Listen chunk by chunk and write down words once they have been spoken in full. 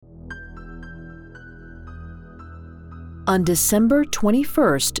On December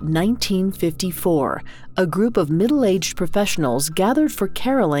 21st, 1954, a group of middle-aged professionals gathered for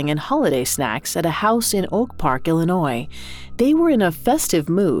caroling and holiday snacks at a house in Oak Park, Illinois. They were in a festive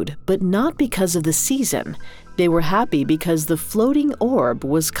mood, but not because of the season. They were happy because the floating orb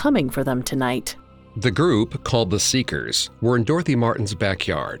was coming for them tonight. The group, called the Seekers, were in Dorothy Martin's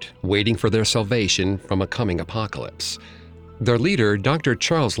backyard, waiting for their salvation from a coming apocalypse. Their leader, Dr.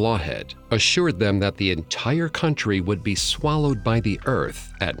 Charles Laughead, assured them that the entire country would be swallowed by the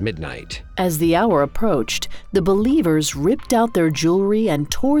earth at midnight. As the hour approached, the believers ripped out their jewelry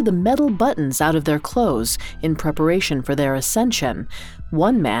and tore the metal buttons out of their clothes in preparation for their ascension.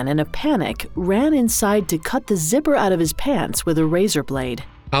 One man, in a panic, ran inside to cut the zipper out of his pants with a razor blade.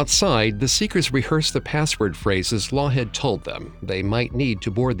 Outside, the Seekers rehearsed the password phrases Laughead told them they might need to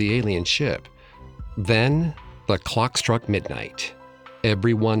board the alien ship. Then, the clock struck midnight.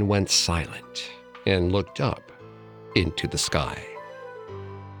 Everyone went silent and looked up into the sky.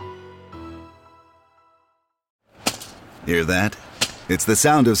 Hear that? It's the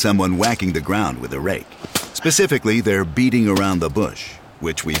sound of someone whacking the ground with a rake. Specifically, they're beating around the bush,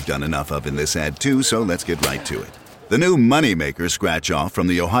 which we've done enough of in this ad too, so let's get right to it. The new Moneymaker scratch-off from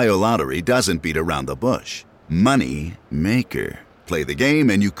the Ohio Lottery doesn't beat around the bush. Money Maker. Play the game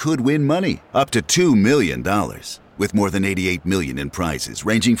and you could win money, up to $2 million. With more than $88 million in prizes,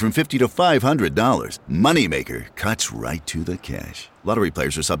 ranging from $50 to $500, Moneymaker cuts right to the cash. Lottery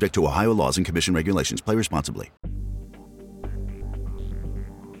players are subject to Ohio laws and commission regulations. Play responsibly.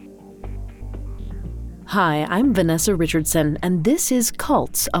 Hi, I'm Vanessa Richardson, and this is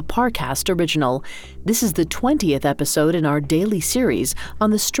Cults, a Parcast original. This is the 20th episode in our daily series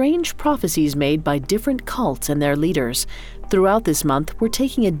on the strange prophecies made by different cults and their leaders. Throughout this month, we're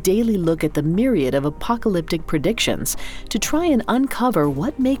taking a daily look at the myriad of apocalyptic predictions to try and uncover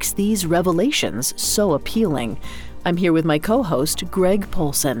what makes these revelations so appealing. I'm here with my co-host, Greg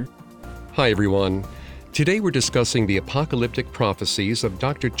Polson. Hi, everyone. Today we're discussing the apocalyptic prophecies of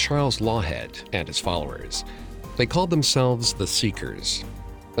Dr. Charles Laughead and his followers. They called themselves the Seekers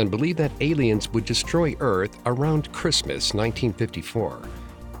and believed that aliens would destroy Earth around Christmas 1954.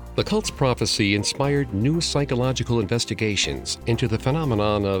 The cult's prophecy inspired new psychological investigations into the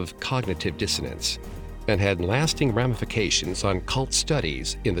phenomenon of cognitive dissonance and had lasting ramifications on cult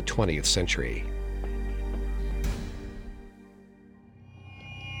studies in the 20th century.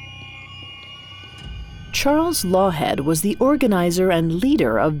 Charles Laughead was the organizer and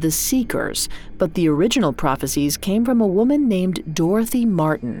leader of the Seekers, but the original prophecies came from a woman named Dorothy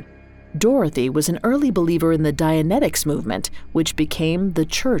Martin. Dorothy was an early believer in the Dianetics movement, which became the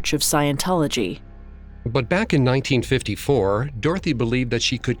Church of Scientology. But back in 1954, Dorothy believed that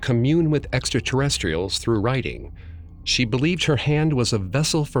she could commune with extraterrestrials through writing. She believed her hand was a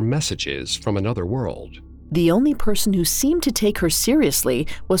vessel for messages from another world. The only person who seemed to take her seriously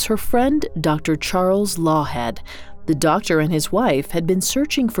was her friend, Dr. Charles Laughead. The doctor and his wife had been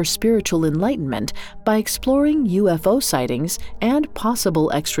searching for spiritual enlightenment by exploring UFO sightings and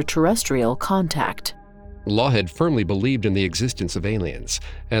possible extraterrestrial contact. Laughead firmly believed in the existence of aliens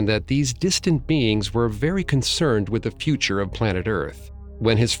and that these distant beings were very concerned with the future of planet Earth.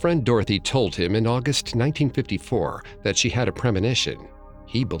 When his friend Dorothy told him in August 1954 that she had a premonition,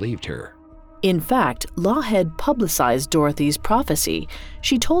 he believed her. In fact, Laughead publicized Dorothy's prophecy.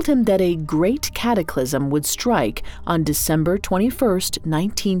 She told him that a great cataclysm would strike on December 21st,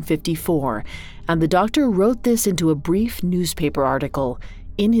 1954, and the doctor wrote this into a brief newspaper article.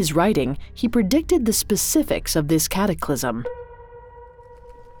 In his writing, he predicted the specifics of this cataclysm.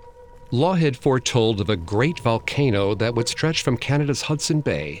 Laughead foretold of a great volcano that would stretch from Canada's Hudson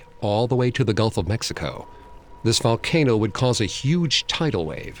Bay all the way to the Gulf of Mexico. This volcano would cause a huge tidal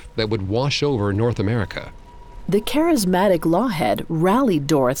wave that would wash over North America. The charismatic Laughead rallied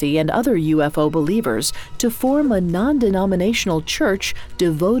Dorothy and other UFO believers to form a non-denominational church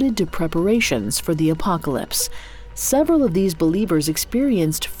devoted to preparations for the apocalypse. Several of these believers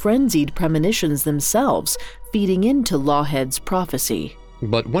experienced frenzied premonitions themselves, feeding into Laughead's prophecy.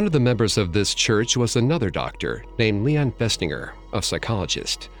 But one of the members of this church was another doctor named Leon Festinger, a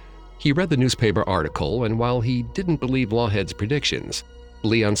psychologist. He read the newspaper article, and while he didn't believe Laughead's predictions,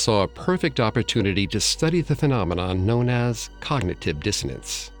 Leon saw a perfect opportunity to study the phenomenon known as cognitive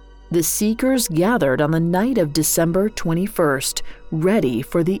dissonance. The Seekers gathered on the night of December 21st, ready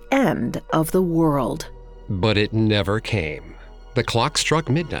for the end of the world. But it never came. The clock struck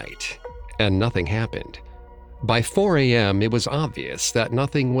midnight, and nothing happened. By 4 a.m., it was obvious that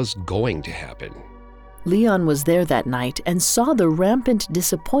nothing was going to happen. Leon was there that night and saw the rampant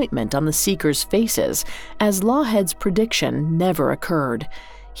disappointment on the Seekers' faces as Laughead's prediction never occurred.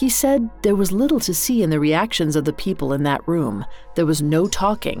 He said there was little to see in the reactions of the people in that room. There was no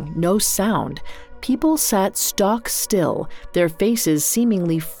talking, no sound. People sat stock still, their faces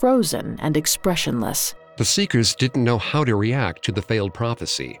seemingly frozen and expressionless. The seekers didn't know how to react to the failed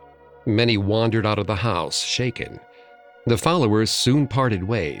prophecy. Many wandered out of the house, shaken. The followers soon parted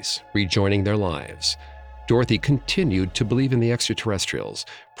ways, rejoining their lives. Dorothy continued to believe in the extraterrestrials,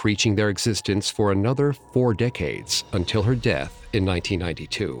 preaching their existence for another 4 decades until her death in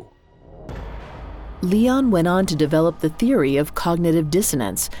 1992. Leon went on to develop the theory of cognitive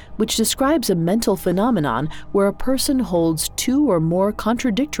dissonance, which describes a mental phenomenon where a person holds 2 or more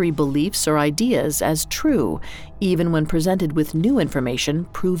contradictory beliefs or ideas as true, even when presented with new information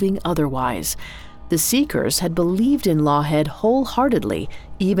proving otherwise. The seekers had believed in Laughead wholeheartedly,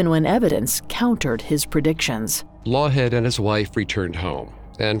 even when evidence countered his predictions. Laughead and his wife returned home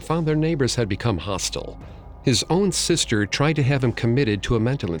and found their neighbors had become hostile. His own sister tried to have him committed to a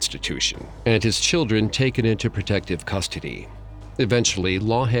mental institution and his children taken into protective custody. Eventually,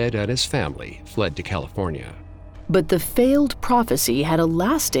 Laughead and his family fled to California. But the failed prophecy had a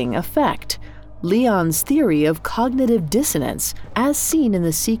lasting effect. Leon's theory of cognitive dissonance, as seen in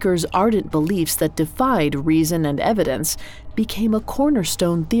the seekers' ardent beliefs that defied reason and evidence, became a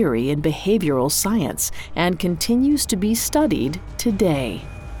cornerstone theory in behavioral science and continues to be studied today.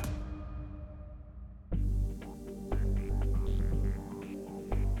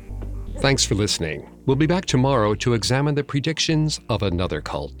 Thanks for listening. We'll be back tomorrow to examine the predictions of another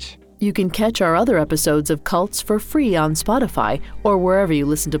cult. You can catch our other episodes of Cults for free on Spotify or wherever you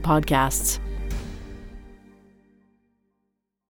listen to podcasts.